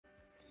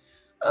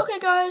Okay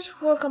guys,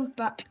 welcome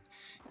back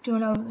to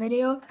another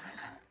video.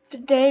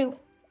 Today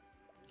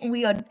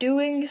we are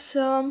doing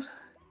some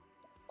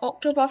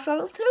Octopath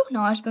Traveler 2.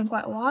 Now it's been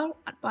quite a while,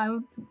 but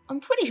I'm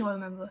pretty sure I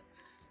remember.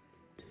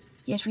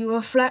 Yes, we were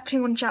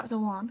reflecting on chapter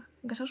 1.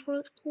 I guess that's what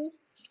it's called.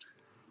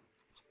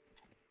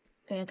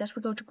 Okay, I guess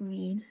we go to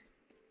green.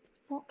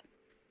 What?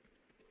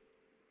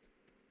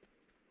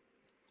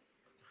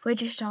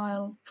 British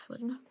style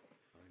prisoner.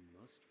 I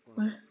must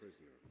find a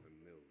prisoner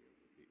familiar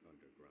with the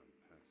underground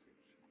passage.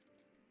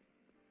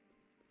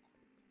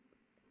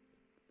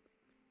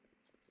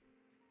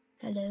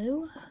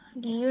 Hello?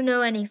 Do you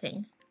know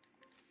anything?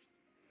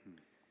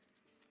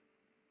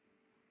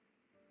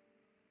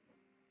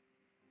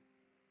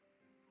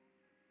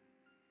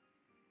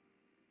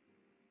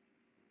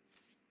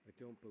 I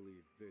don't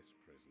believe this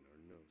prisoner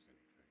knows anything.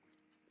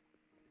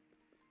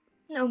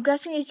 No, I'm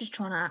guessing he's just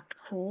trying to act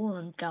cool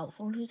and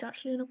doubtful he's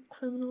actually in a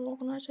criminal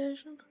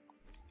organization.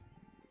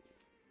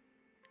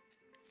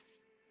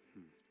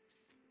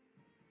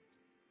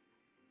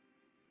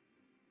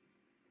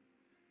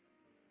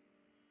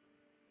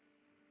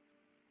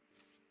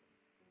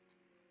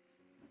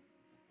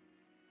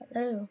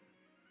 Hello. The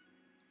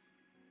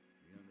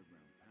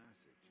underground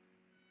passage.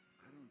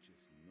 I don't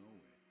just know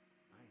it.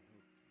 I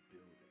helped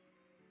build it.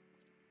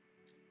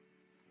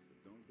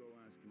 But don't go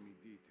asking me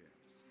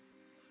details.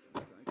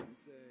 Best I can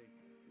say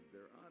is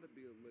there ought to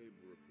be a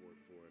labor report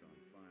for it on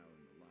file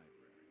in the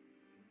library.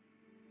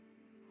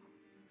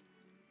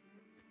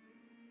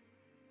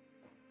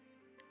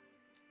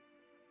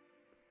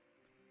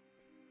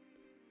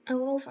 I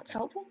don't know if that's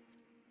helpful.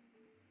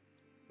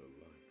 The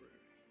library.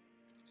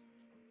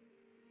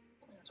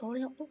 That's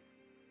already helpful.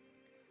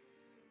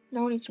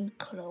 Now we need some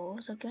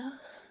clothes, I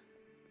guess.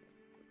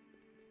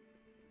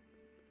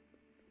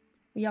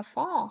 We are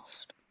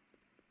fast.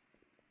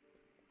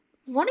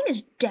 Running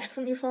is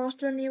definitely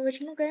faster in the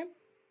original game.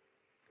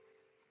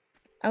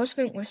 I always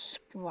think with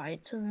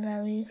sprites are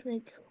very,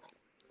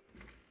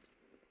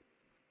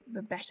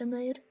 better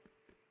made.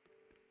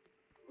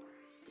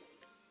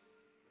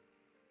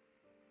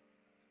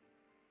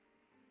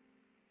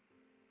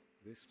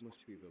 This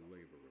must be the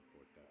labor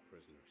report that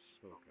prisoner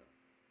spoke of.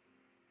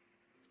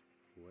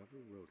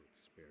 Whoever wrote it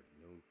spared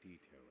no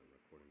detail in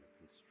recording the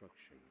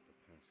construction of the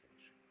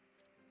passage.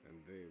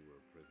 And they were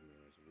a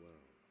prisoner as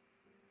well.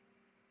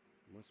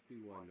 Must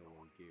be why no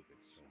one gave it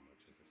so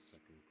much as a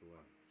second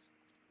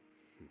glance.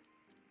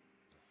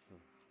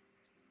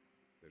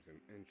 There's an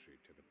entry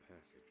to the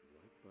passage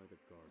right by the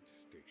guard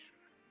station.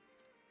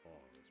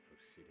 All is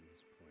proceeding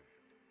as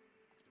planned.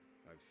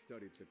 I've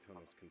studied the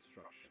tunnel's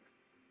construction,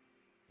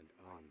 and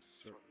I'm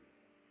certain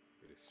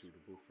it is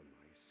suitable for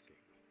my escape.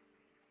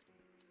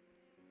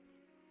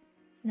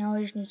 Now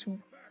I just need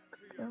some Back to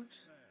your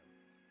clothes.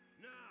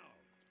 cells. Now!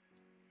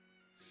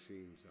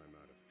 Seems I'm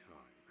out of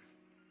time.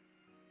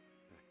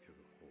 Back to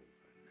the hole,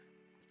 then.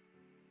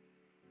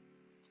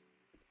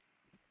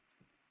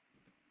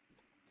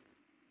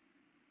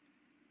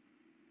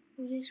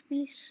 We'll just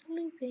be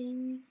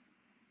sleeping.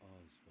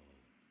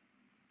 Osvald.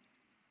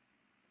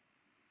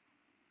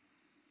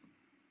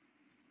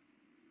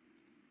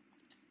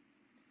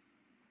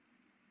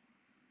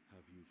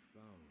 Have you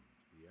found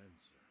the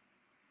answer?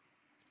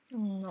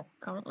 Not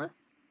currently.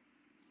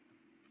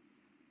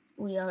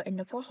 We are in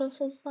the process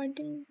of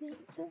finding the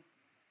answer.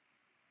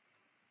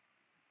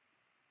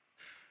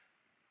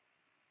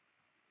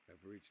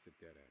 I've reached a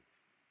dead end.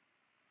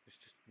 There's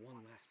just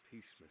one last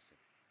piece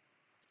missing.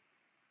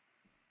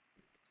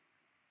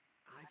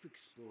 I've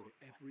explored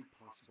every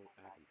possible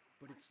avenue,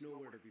 but it's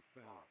nowhere to be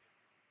found.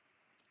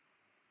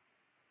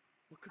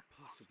 What could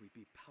possibly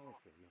be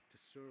powerful enough to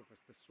serve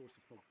as the source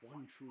of the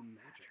one true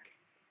magic?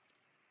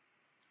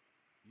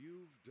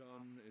 You've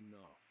done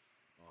enough,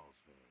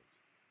 Osvald.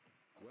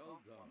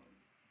 Well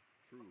done,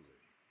 truly.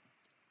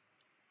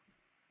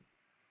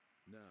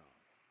 Now,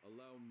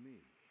 allow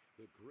me,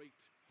 the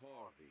great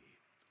Harvey,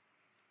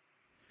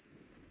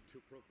 to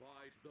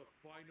provide the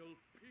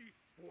final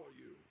piece for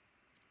you.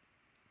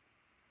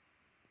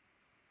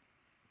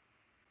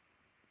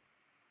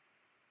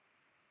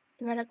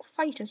 Do I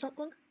fight or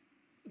something?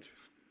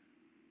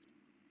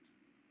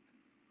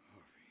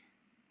 Harvey.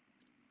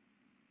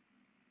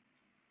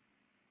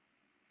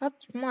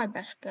 That's my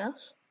best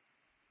guess.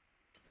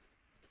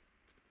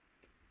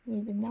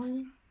 Maybe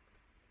mine.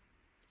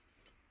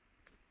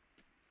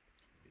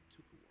 It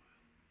took a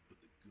while,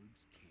 but the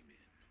goods came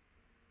in.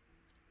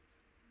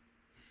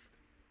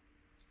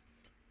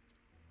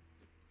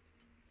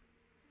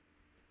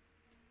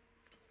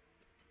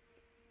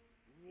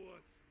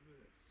 What's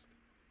this?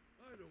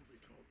 I don't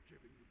recall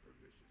giving you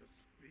permission to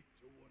speak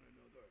to one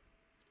another.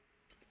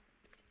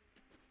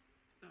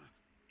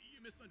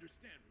 You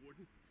misunderstand,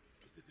 Warden.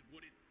 This isn't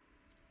what it...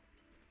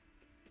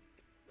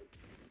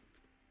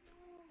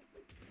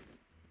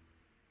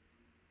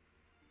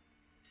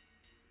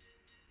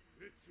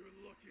 It's your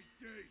lucky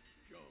day,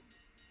 scum!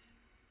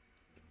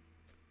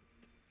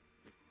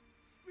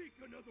 Speak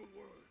another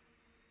word,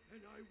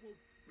 and I will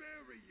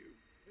bury you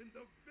in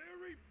the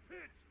very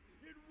pit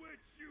in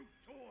which you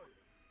toil!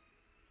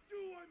 Do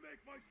I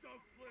make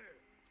myself clear?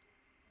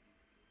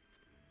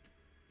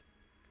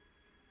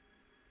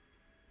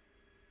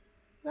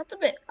 That's a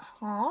bit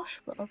harsh,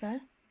 but okay.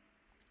 At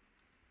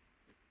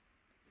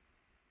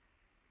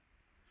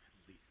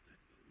least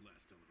that's the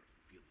last I'll ever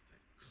feel of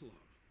that club,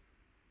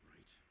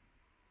 right?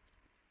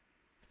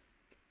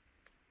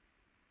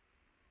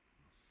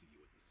 I'll see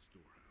you at the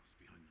storehouse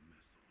behind the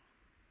mess hall.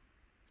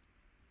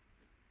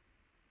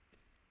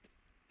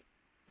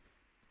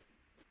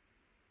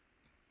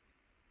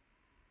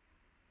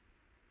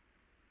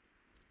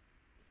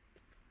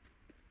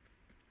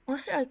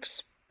 Honestly, I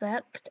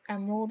expect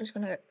Emerald is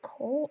gonna get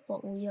caught,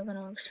 but we are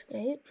gonna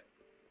escape.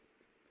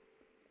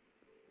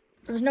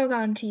 There's no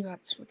guarantee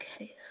that's the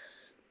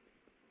case.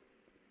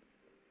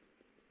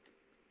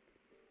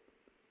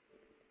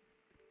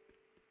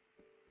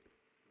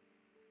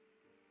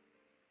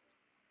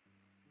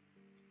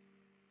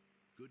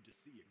 Good to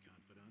see you,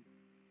 Confidant.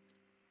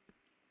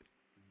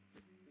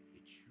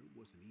 It sure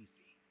wasn't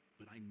easy,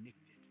 but I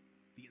nicked it.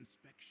 The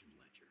inspection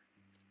ledger.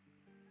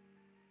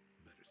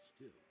 Better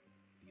still,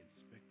 the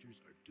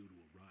inspectors are due to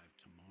arrive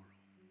tomorrow.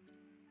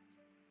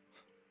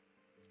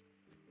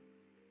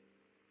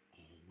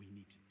 All we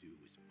need to do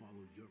is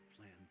follow your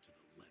plan to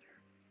the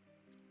letter.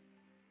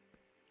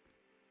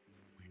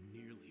 We're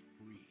nearly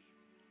free.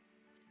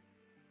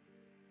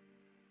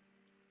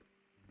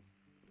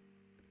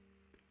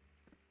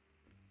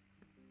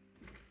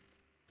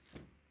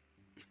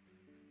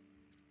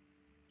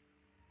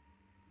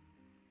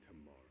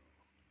 Tomorrow.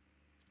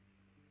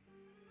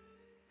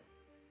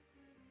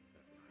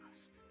 At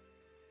last.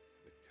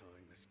 The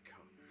time has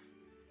come.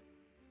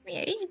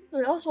 Yeah,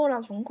 Oswald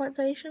has been quite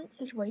patient.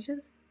 He's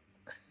waited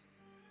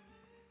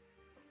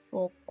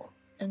for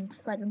an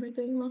incredibly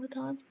big amount of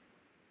time.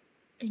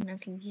 In a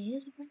few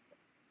years, I think.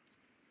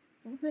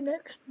 The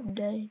next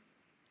day.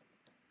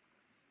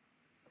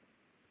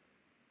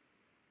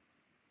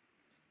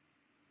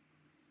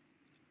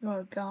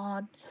 Lord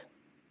gods.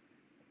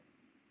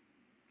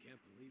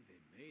 Can't believe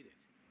they made it.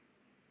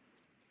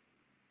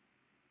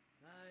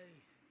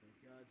 Aye,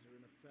 the gods are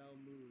in a foul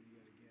mood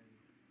yet again.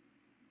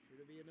 Sure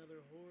to be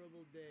another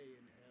horrible day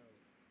in hell.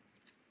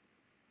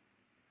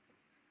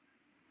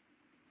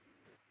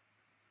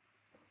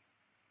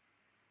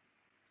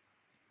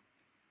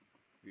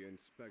 The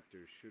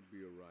inspectors should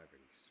be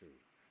arriving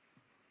soon.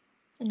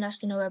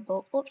 Unless you know where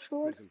boat's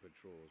stored. Prison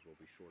patrols will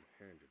be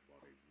short-handed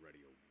while they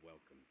ready a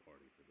welcome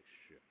party for the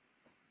ship.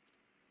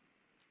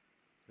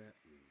 That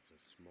leaves a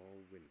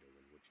small window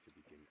in which to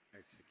begin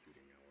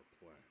executing our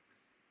plan.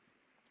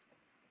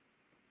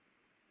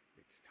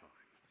 It's time.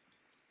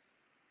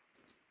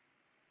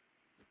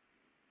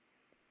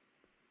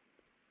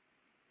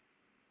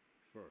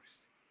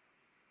 First,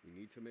 we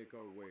need to make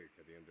our way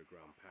to the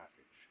underground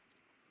passage.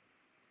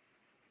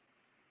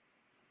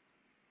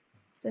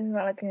 Something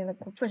about like another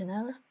prison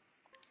area.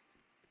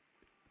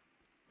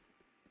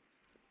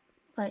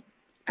 Like,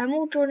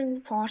 Emerald joining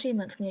the party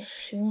makes me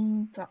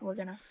assume that we're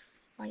gonna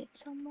fight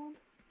someone.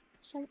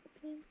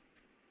 Something.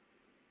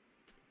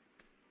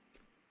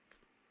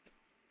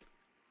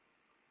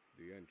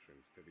 The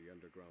entrance to the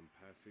underground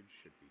passage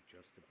should be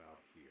just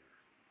about here.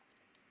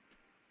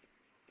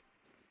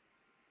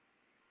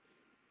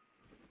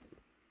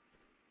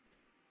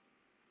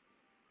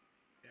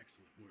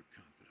 Excellent work,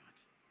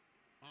 Confidant.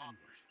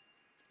 Onward.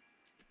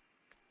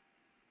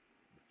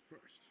 But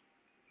first,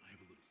 I have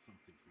a little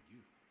something for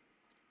you.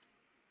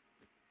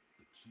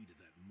 The key to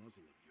that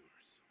muzzle of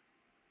yours.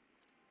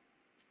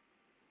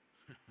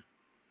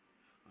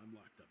 I'm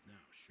locked up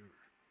now, sure.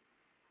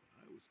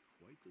 But I was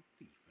quite the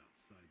thief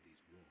outside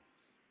these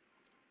walls.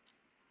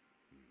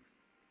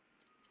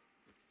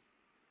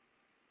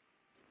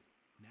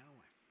 Now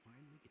I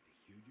finally get to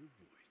hear your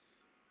voice.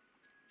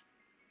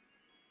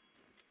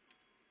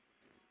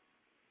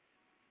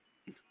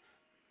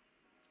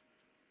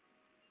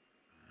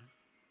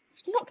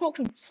 He's not talked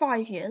in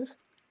 5 years.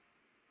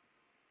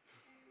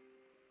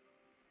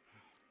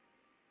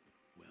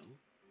 Well,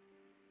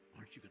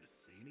 aren't you gonna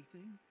say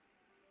anything?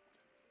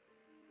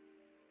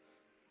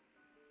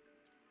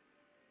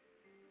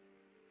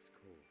 It's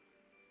cold.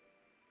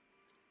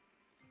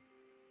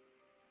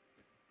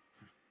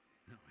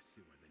 Now I see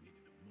why they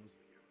needed to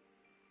muzzle you.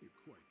 You're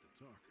quite the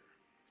talker.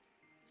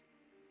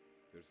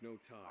 There's no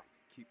time.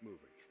 Keep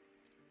moving.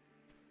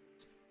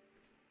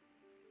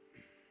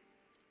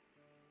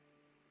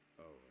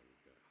 Oh, and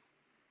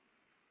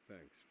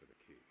thanks for the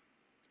key.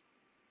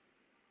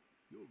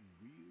 You're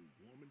real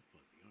warm and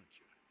fuzzy, aren't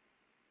you?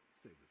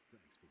 Save the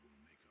thanks for when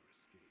we make our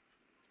escape.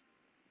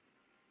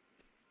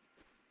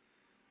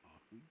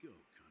 Off we go,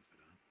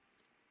 Confidant.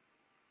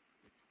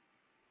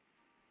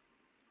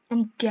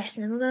 I'm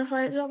guessing we're gonna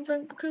fight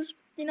something because,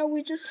 you know,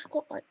 we just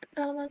got like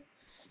element.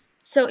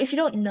 So if you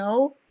don't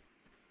know,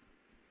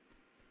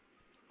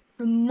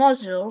 the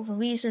muzzle, the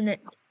reason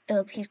it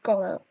he's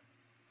got it,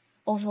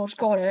 Oswald's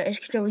got it, is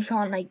so he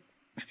can't like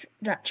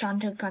that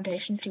chant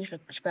incantations use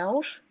like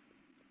spells.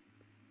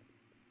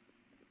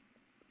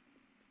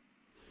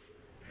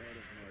 Out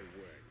of my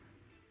way.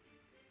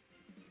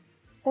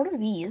 What are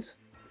these?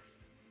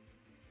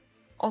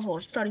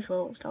 Oswald, study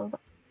for stuff.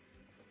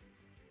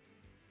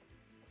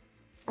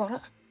 Got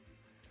it.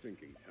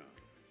 Thinking time.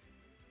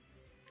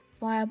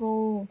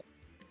 Fireball.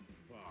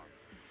 Fire.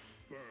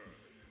 Burn.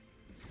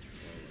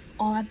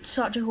 Oh, that's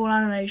such a cool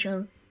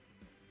animation.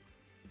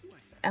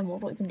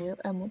 Emerald, what you can do?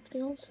 Emerald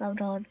deal,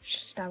 sabotage,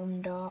 stab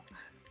and dart.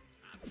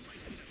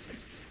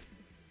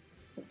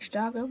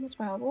 Dagger, that's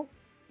fireball.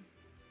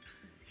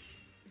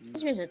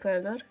 This music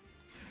very good.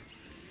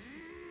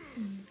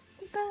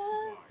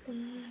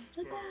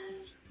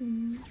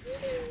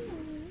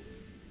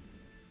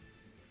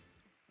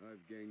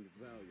 I've gained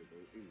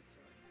valuable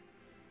insight.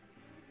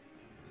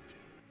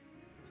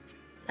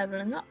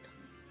 Leveling up.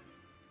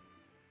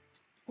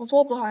 Well,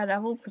 towards a higher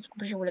level because I'm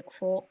pretty sure we're like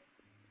 4.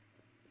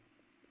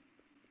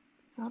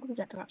 How do we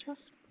get to that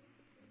chest?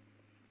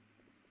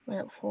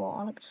 We're like 4.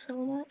 I like to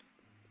sell that.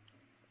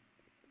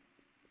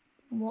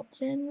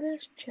 What's in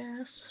this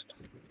chest?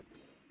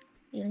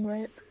 Healing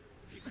rope.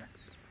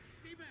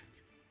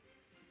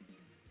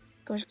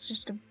 Goes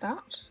just a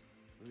bat.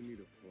 I need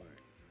a plan.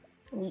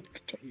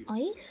 Weak to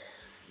ice.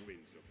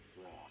 Winds of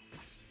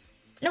frost.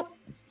 Nope.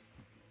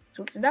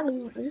 So it's the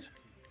daggers, please.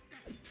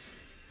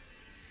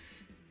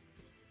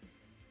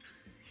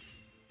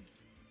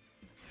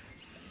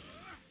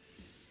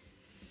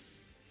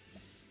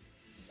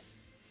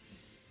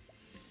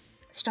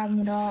 Stab in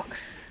the dark.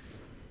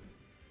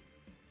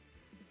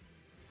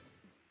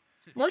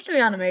 Most of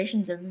the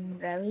animations are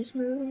very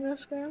smooth in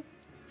this game.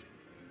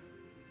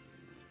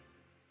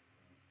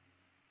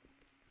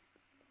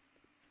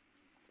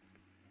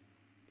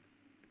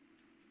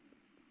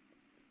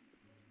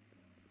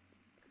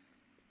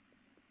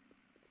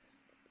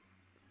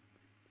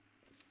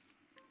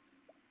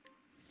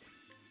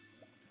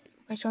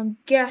 Okay, so I'm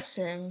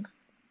guessing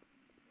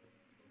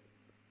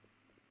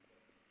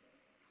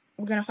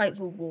we're gonna fight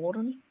for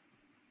Warden.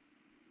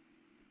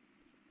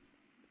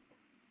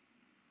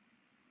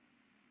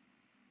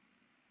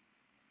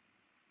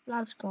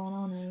 Lad's gone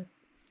on now.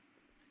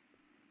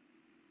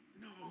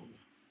 No!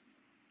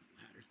 The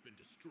ladder's been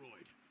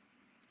destroyed.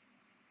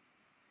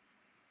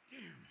 Damn!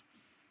 We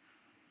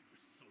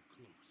were so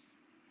close.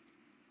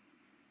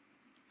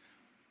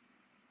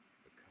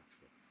 The cuts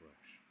look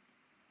fresh.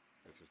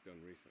 This was done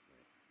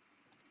recently.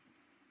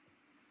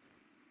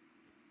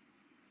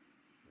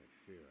 I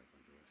fear I've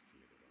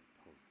underestimated our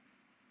opponent.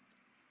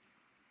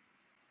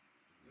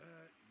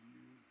 That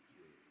you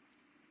did.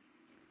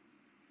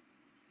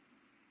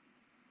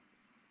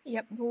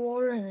 Yep, the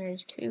Warden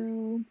is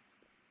 2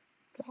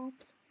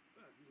 gods.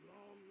 At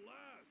long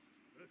last,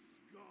 the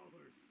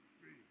scholar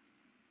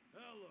speaks.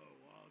 Hello,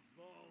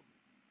 Osvald.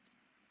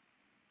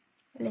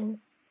 Hello.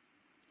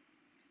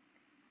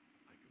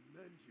 I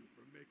commend you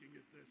for making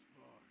it this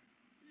far.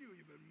 You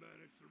even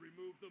managed to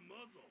remove the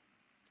muzzle.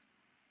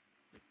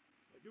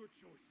 But your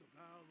choice of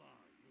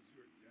ally was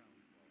your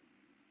downfall.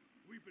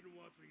 We've been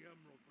watching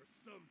Emerald for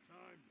some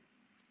time now.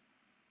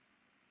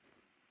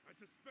 I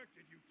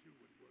suspected you two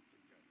would work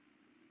together.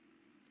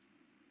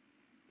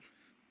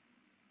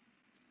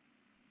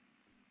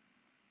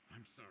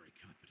 I'm sorry,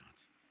 Confidant.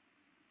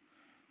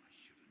 I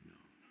should have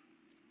known.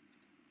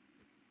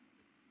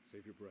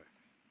 Save your breath.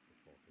 The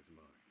fault is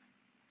mine.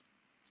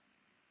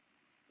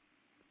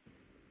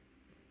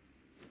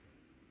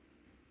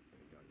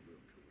 And I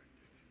will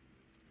correct it.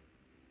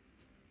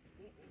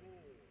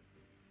 Oh.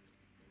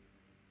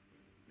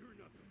 You're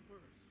not the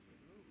first, you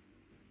know.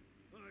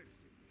 I've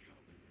seen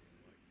countless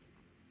like you.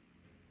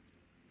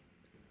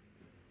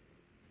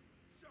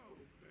 So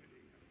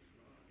many have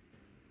tried,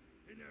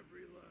 and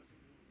every last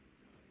one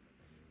died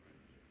a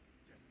tragic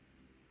death.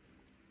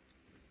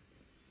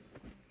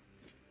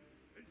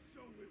 And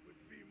so it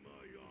would be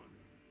my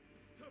honor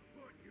to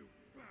put you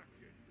back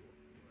in your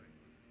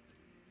place.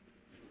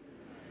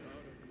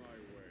 Out of my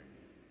way.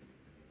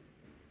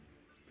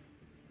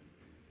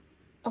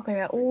 Okay,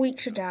 they're all weak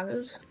to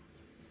daggers.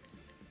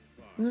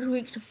 Who's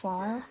weak to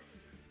fire?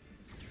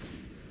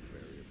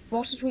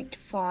 Boss is weak to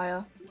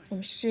fire. I'm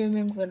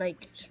assuming the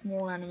like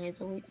small enemies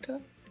are weak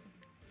to.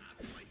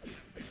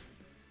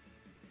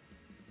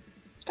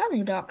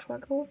 Stabbing dark's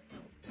quite cool.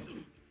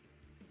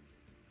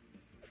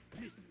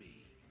 Miss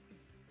me.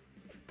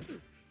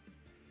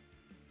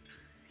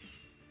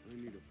 I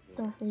need a So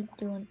plan. if we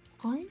do an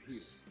ice.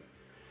 Pierce them.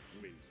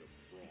 Winds of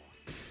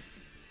frost.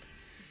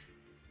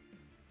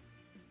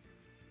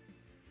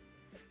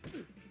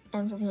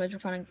 I'm talking about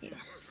Japan gear.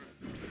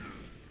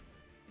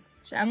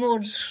 So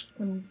Emerald's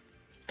gonna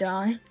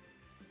die.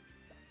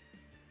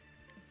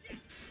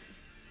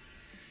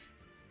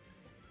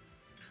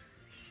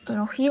 And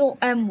I'll heal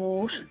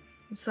Emerald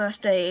with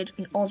first aid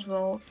and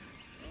Osvald.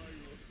 I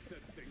will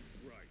set things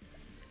right.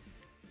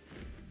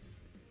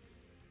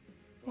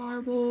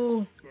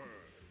 Fireball. Burn.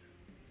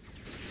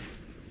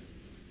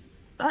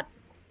 That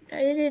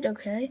I did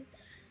okay.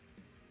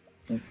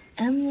 And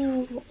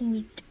Emerald, what can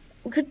we do?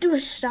 We could do a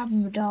stab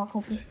in the dark,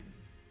 hopefully.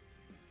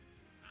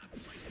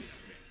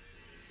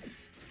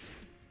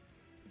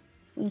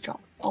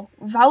 Oh,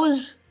 that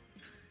was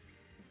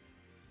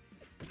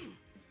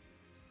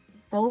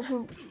both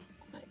of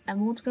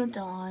Emerald's gonna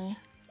die.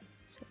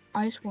 So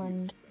Ice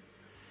Wind.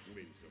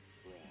 Winds of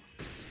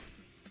frost.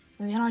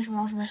 Maybe an Ice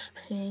Wild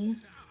recipe.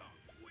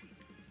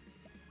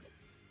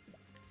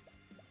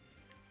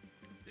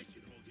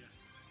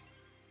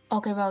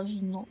 Okay, that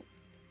was not.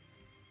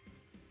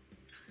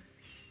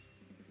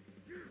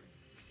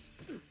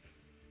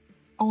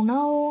 Oh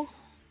no.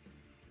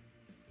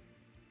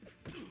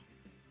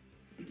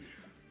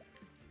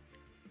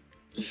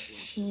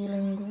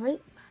 Healing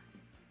grape.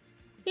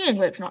 Healing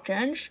grape's not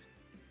changed.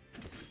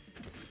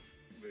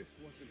 This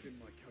wasn't in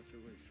my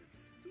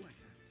calculations. Do I have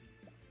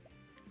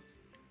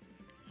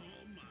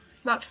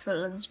to? That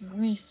fills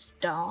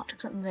restart,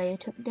 except they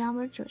took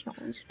damage, so it's not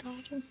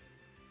restarting.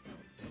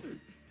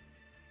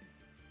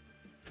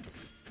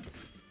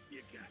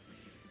 You got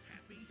me.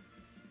 Happy?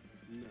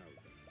 Now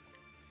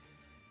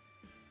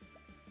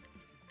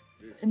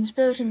then.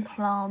 Inspiration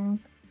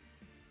Plum.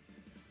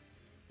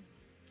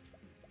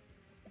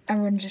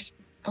 Everyone just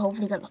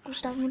hopefully get lucky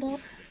stamina with that.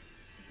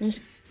 Please,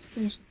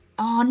 please.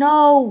 Oh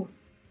no!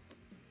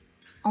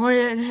 I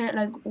wanted to hit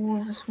like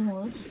all of the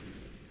smalls.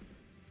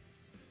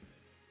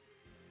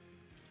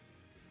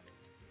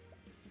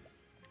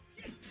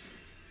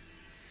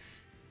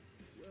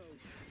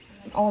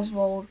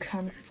 Oswald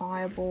can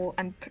fireball,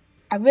 and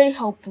I really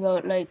hope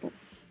that like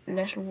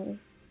little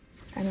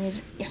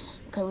enemies. Yes,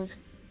 okay,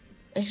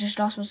 it's just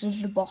us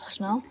versus the boss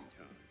now.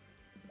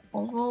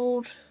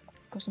 Oswald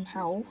got some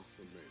health.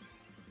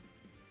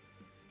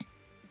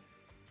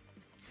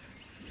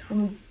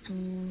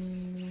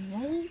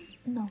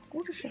 No,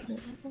 what a shit.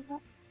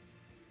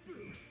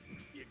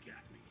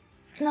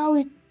 No,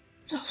 he's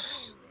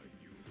just.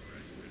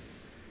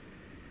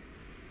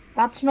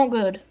 That's not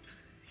good.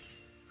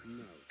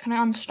 Can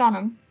I unstun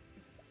him?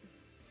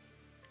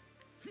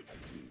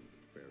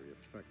 Very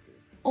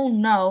effective. Oh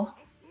no.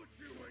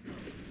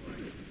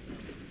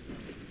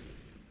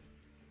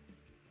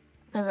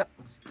 Okay,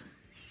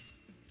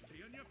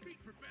 Stay on your feet,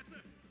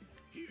 Professor.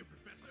 Here,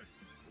 Professor.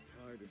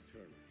 The tide is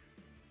turning.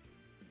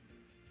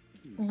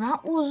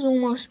 that was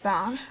almost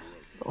bad,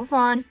 but we're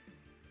fine.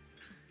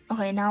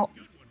 Okay, now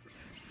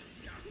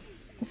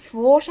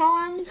 4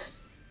 times.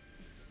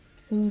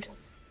 2 times.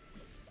 I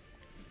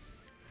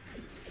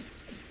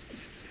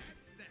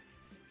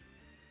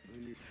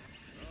will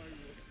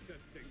set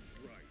things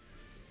right.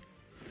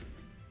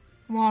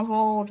 Come on,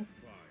 Oswald. Fire.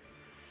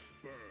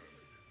 Burn.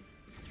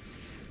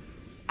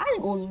 I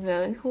think it was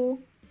very cool.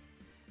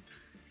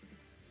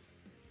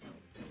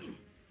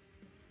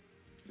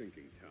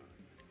 Thinking time.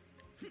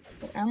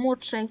 But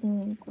Emerald's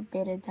taking a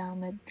bit of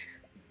damage.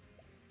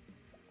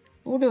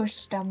 We'll do a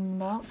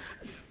stand up.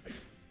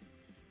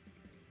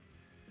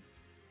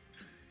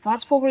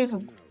 That's probably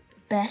the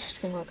best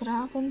thing that could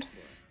have happened.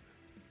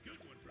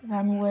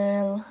 Then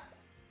we'll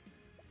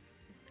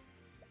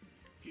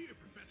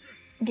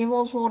give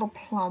Oswald a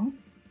plum.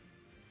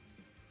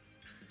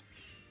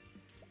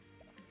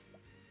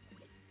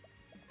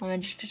 And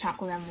then just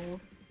attack with Emerald.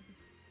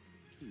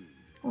 And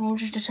we'll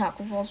just attack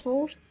with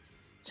Oswald.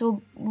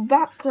 So we're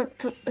back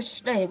like a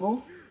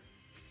stable.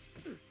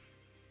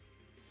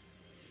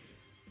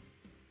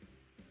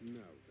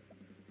 Now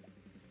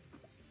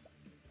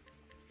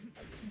then.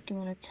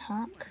 Do an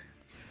attack.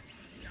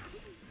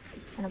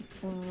 And a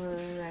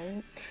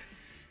break.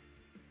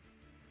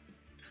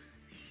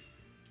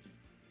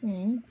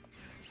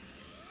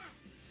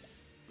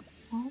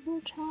 Double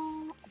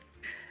attack.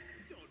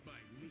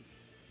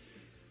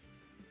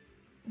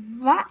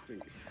 That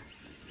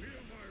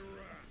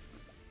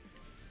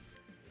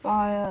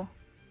fire.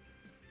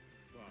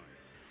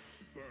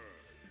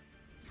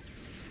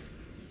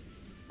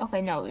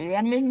 Okay, no, the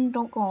enemies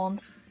don't go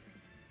on.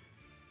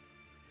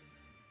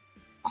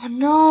 Oh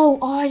no!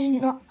 Oh, I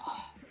didn't know.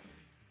 Oh.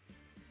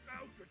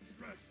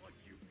 Alcatraz like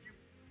you give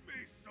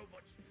me so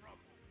much trouble.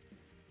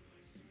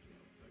 I see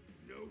now that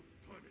no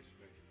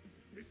punishment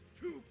is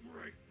too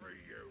great for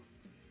you.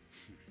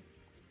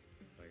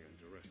 I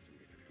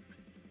underestimated him.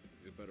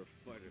 He's a better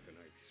fighter than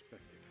I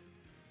expected.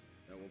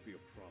 That won't be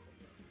a problem,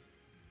 though.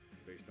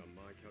 Based on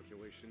my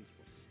calculations,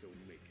 we'll still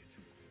make it.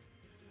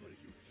 What are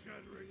you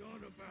chattering on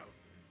about?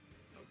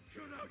 Now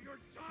cut out your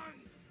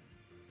tongue!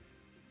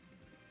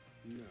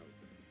 Now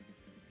then.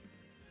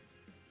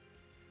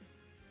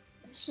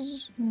 This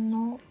is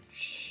not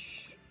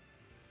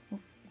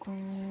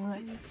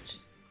great.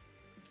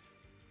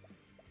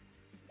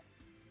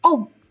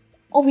 Oh!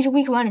 Oh, these are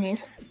weaker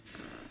enemies.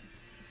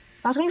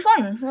 That's gonna be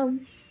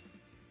fun.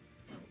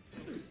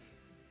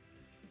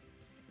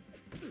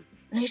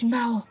 Latent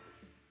power.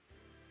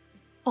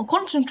 Oh,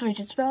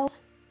 concentrated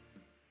spells.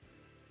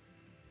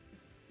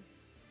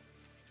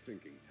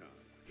 Thinking time.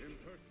 In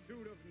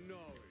pursuit of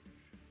knowledge.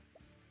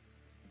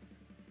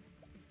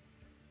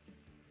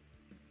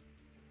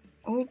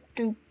 I'll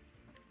do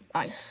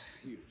ice.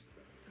 Here's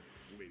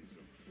the winds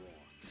of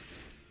frost.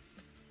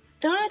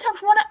 They only attack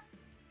from one.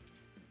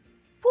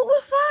 What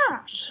was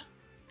that?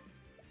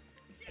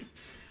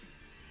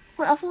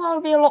 Wait, I thought that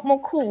would be a lot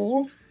more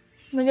cool.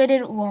 Maybe I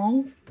did it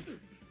wrong.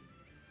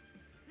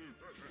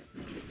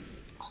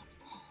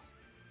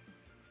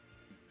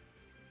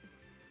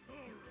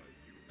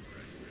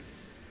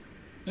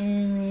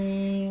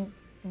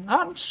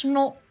 That's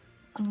not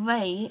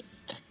great.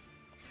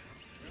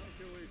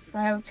 But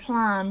I have a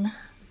plan.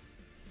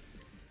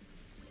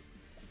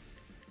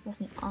 With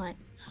an eye.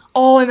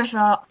 Oh, I messed that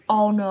up.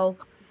 Oh no.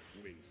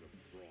 Wings of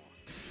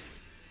frost.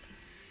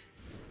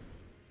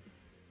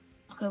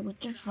 Okay, we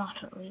did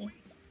that at least.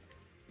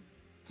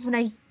 When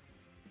I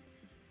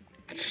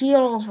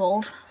kill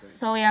Oswald,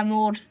 so yeah,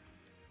 mode.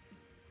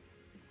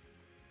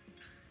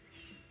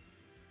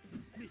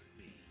 Miss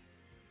me.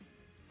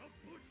 I'll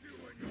put you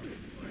in your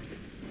place.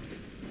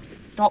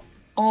 Stop.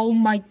 Oh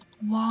my.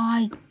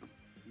 Why?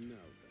 Now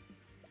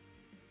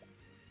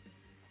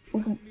We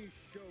then, can. let me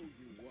show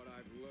you what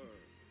I've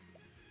learned.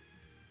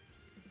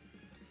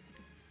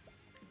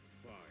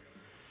 Fire,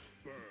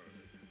 burn.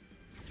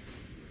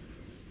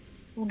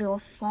 We'll do a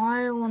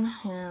fire on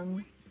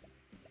him.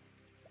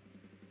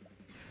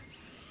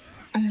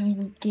 And then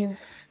we give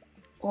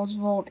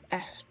Oswald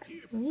SP.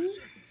 Thank you.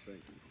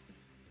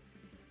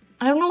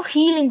 I don't know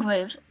healing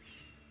waves.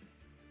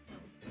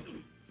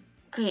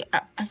 Okay,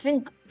 I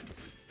think.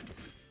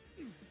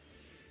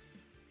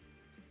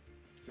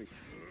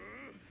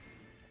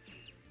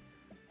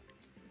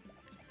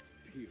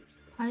 Pierce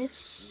them.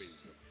 Ice.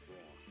 Wings of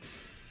frost.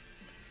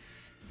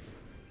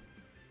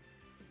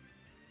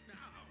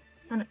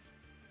 And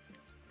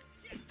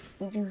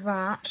we do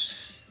that.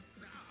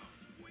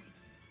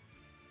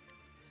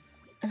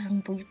 And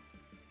then we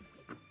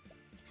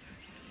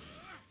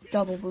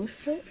double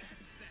boost it.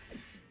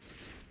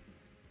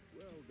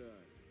 Well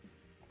done.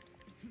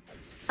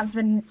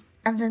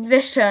 And then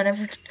this turn, if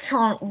we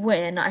can't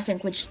win, I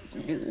think we just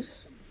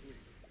lose.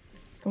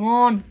 Come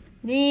on,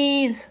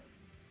 please.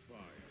 Fire,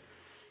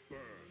 burn.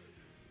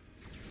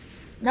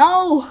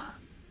 No.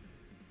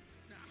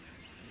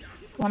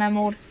 Come on,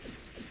 Emerald.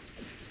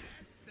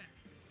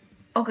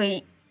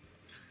 Okay.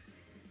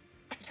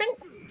 I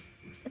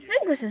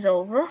think this is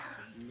over. Now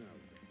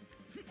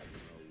then, a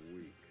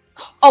week.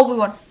 Oh, we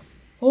won.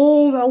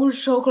 Oh, that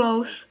was so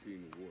close. I've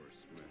seen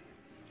worse methods.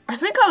 I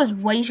think I was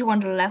way too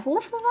under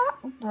leveled for that,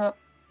 but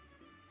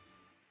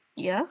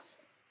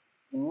yes,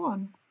 we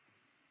won.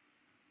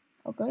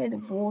 Okay, the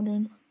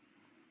warden.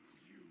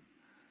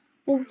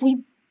 Well,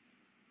 we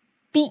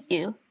beat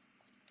you.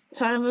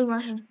 Sorry, I moved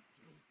my head.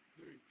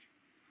 Think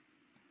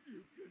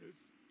you can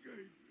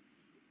escape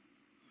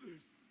this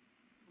place.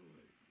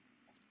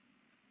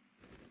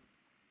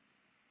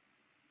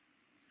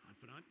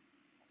 Confidant?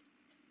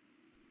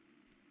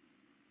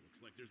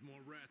 Looks like there's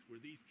more rats where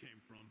these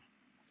came from.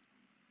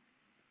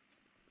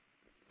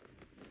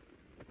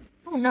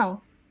 Oh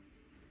no.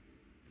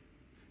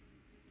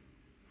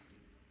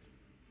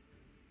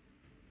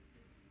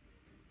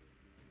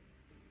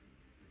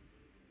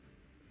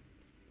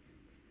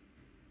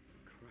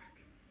 Crack.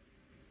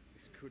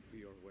 This could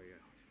be our way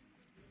out.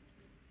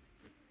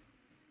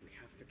 We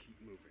have to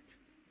keep moving.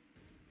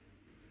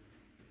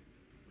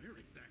 Where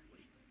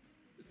exactly?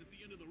 This is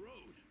the end of the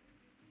road.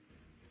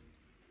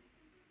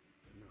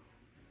 No.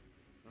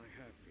 I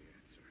have the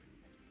answer.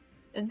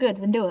 Good,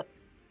 then do it.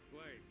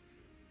 Flames.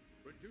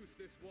 Reduce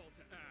this wall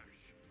to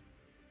ash.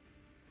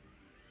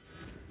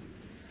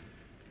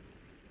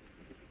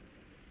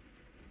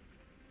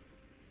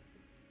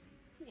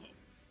 Whoa.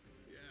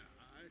 Yeah,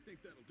 I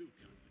think that'll do,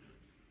 Confidant.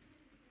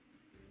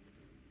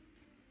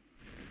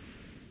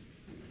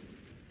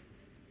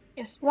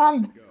 Yes,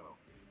 run. Go.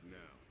 Now.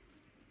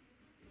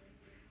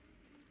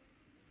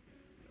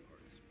 The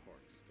hardest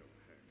part is still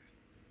ahead.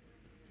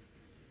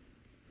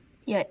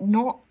 Yeah,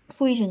 not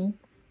freezing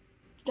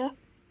stuff.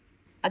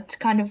 It's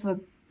kind of a.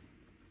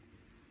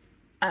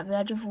 At the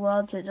edge of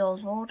worlds is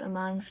Oswald, a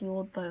man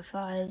fueled by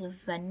fires of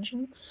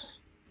vengeance.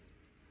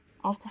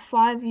 After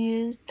 5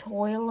 years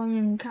toiling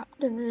in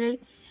captivity,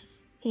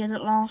 he has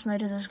at last made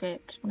his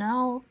escape.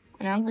 Now,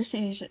 an angry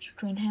sea sits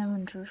between him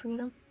and true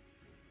freedom.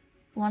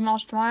 One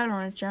last trial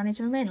on his journey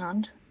to the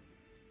mainland.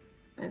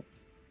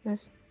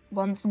 This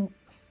once in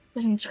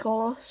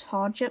Scholar's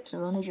hardships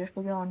have only just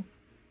begun.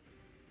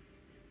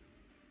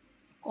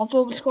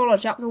 Oswald the Scholar,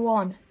 Chapter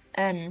 1,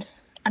 end.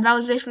 And that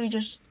was literally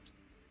just.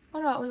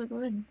 Oh no, that was a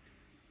good win.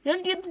 You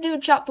don't get to do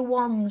Chapter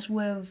 1s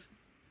with.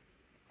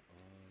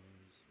 Oswald.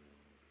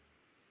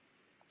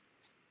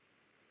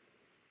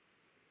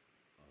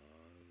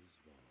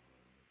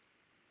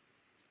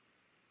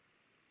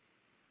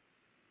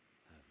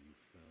 Have you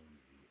found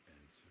the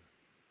answer?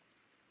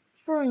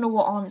 I don't know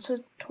what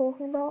answer's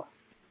talking about.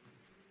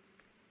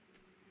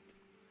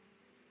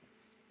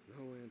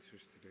 No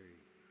answers today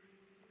either.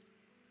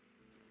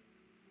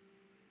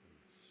 And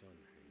the sun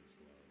hangs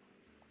low.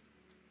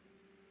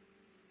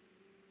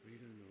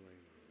 Rita and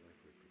Elaine are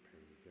likely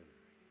preparing dinner.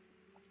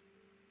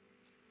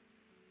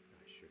 I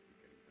should be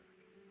getting back.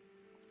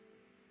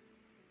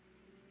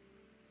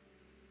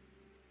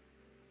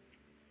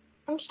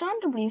 I'm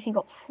starting to believe he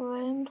got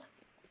framed.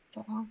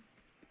 Don't know.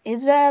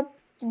 Is there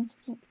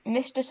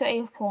Mr.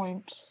 Save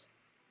Point?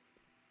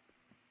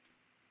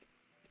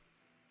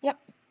 Yep.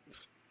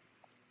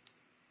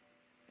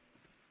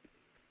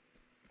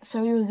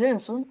 So he was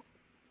innocent.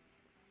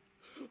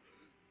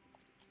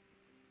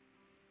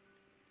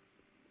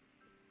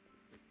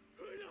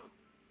 Helena!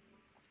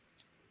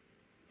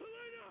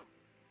 Helena!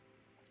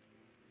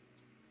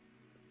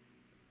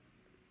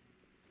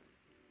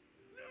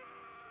 No!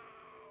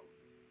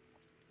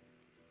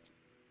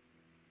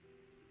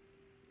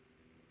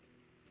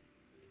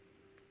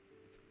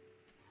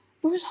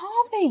 Who's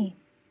Harvey?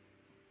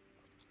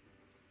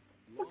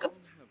 Long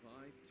have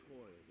I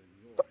toiled in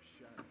your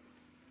shadow,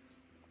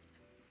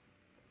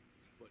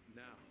 but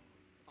now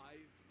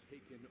I've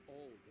taken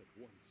all that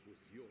once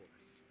was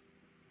yours.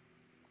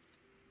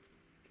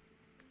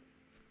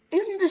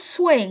 Even the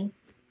swing.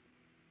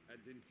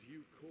 And in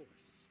due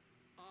course,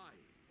 I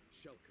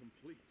shall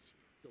complete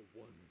the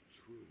one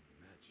true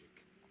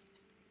magic.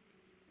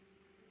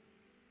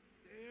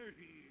 There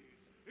he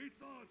is.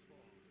 It's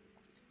Oswald.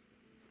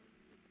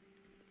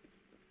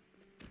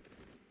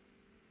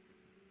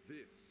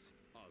 This,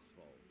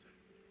 Osvald,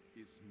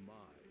 is my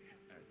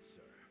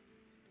answer.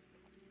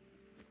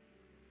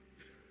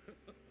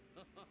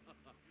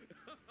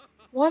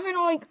 Why are they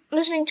not like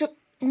listening to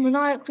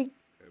maniacally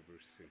Ever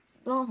since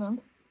laughing?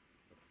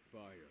 a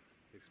fire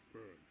is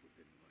burned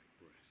within my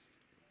breast.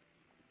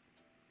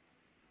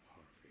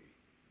 Harvey,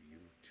 you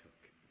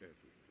took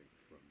everything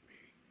from me.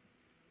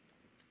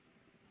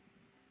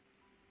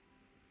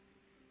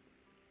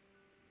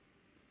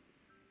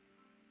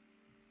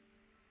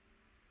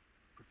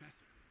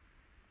 Professor.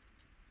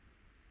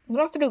 I'm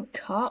gonna have to do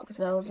cut because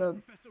that was a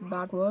Professor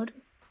bad Oswald. word.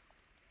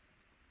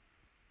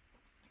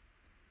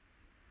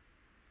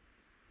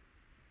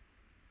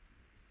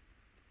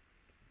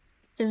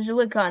 There's a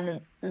weird kind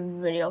of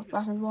video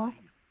class as well. Fine.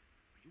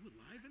 Are you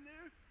alive in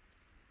there?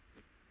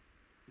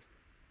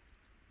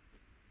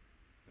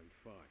 I'm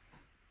fine.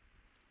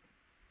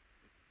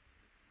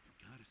 You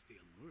gotta stay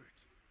alert.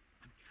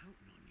 I'm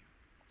counting on you.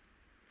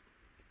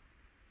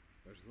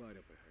 There's light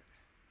up ahead.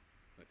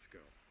 Let's go.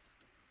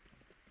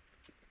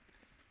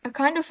 I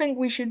kind of think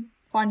we should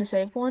find a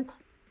save point.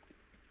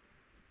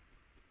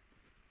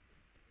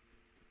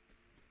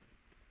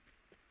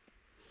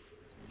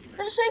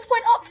 There's a save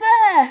point up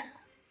there,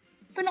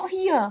 but not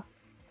here.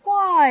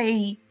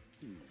 Why?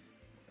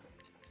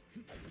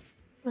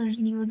 There's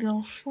new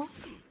girl swap.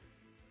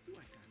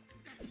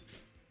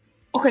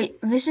 Okay,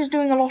 this is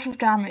doing a lot of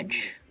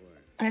damage,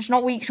 and it's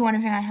not weak to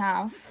anything I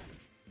have.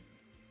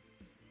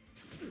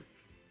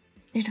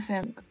 Need to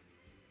think.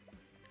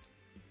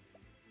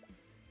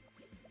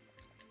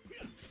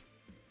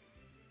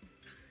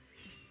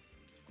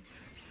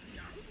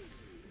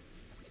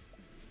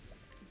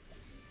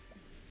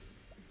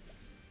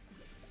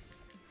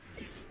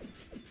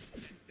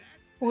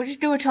 We'll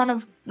just do a ton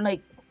of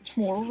like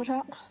small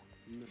attacks.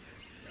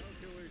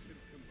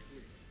 Calculations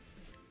complete.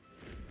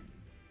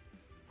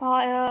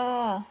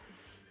 Fire!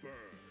 Burn.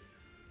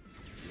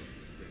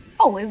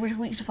 Oh, it was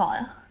weak to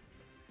fire.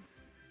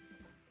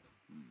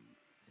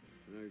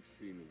 I've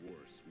seen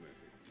worse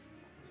methods.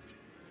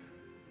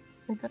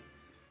 Okay,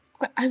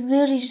 I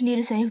really just need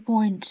a save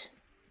point.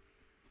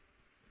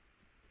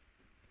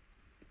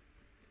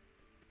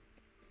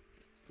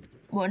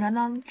 What, an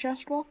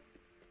unjust one?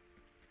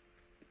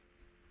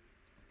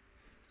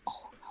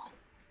 Oh no.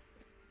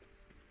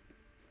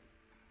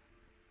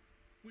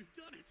 We've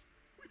done it!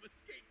 We've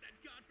escaped that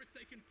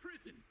godforsaken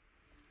prison!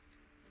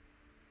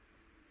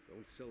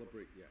 Don't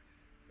celebrate yet.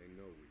 They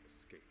know we've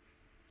escaped.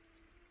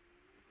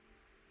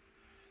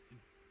 Then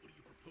what do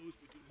you propose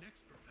we do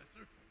next,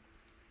 Professor?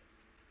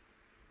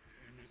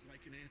 And I'd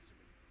like an answer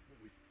before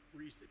we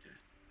freeze to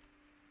death.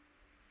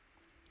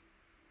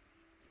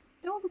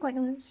 That would be quite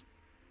nice.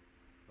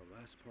 The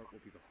last part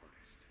will be the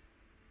hardest.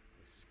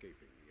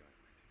 Escaping the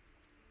island.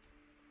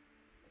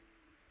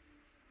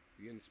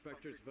 The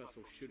inspector's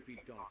vessel should be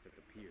docked at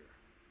the pier.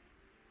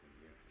 And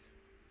yet...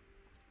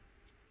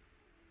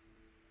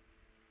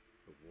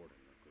 the warden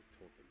likely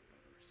told them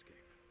about our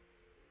escape.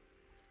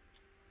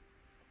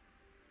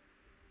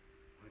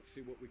 Let's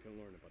see what we can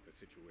learn about the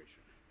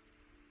situation.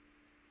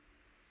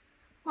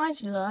 What I need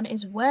to learn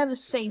is where the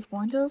save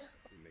point is.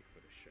 We make for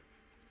the ship.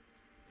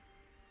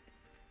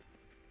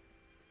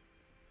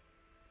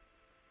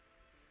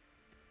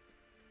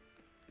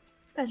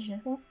 That's a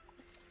save point.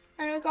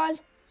 Anyway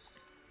guys,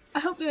 I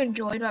hope you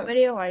enjoyed that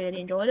video. I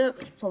really enjoyed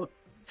it.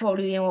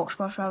 Probably be in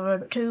Octopath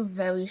Traveler 2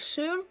 very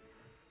soon.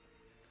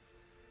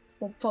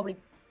 Or probably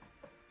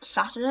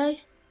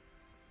Saturday.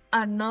 I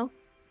don't know.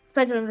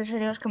 Depends on if this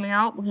video is coming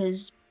out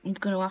because I'm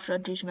going to have to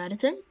do some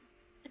editing.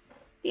 But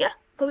yeah,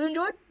 hope you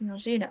enjoyed, and I'll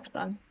see you next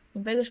time.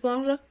 My biggest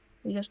sponsor,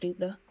 we just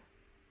Stupider.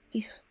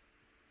 Peace.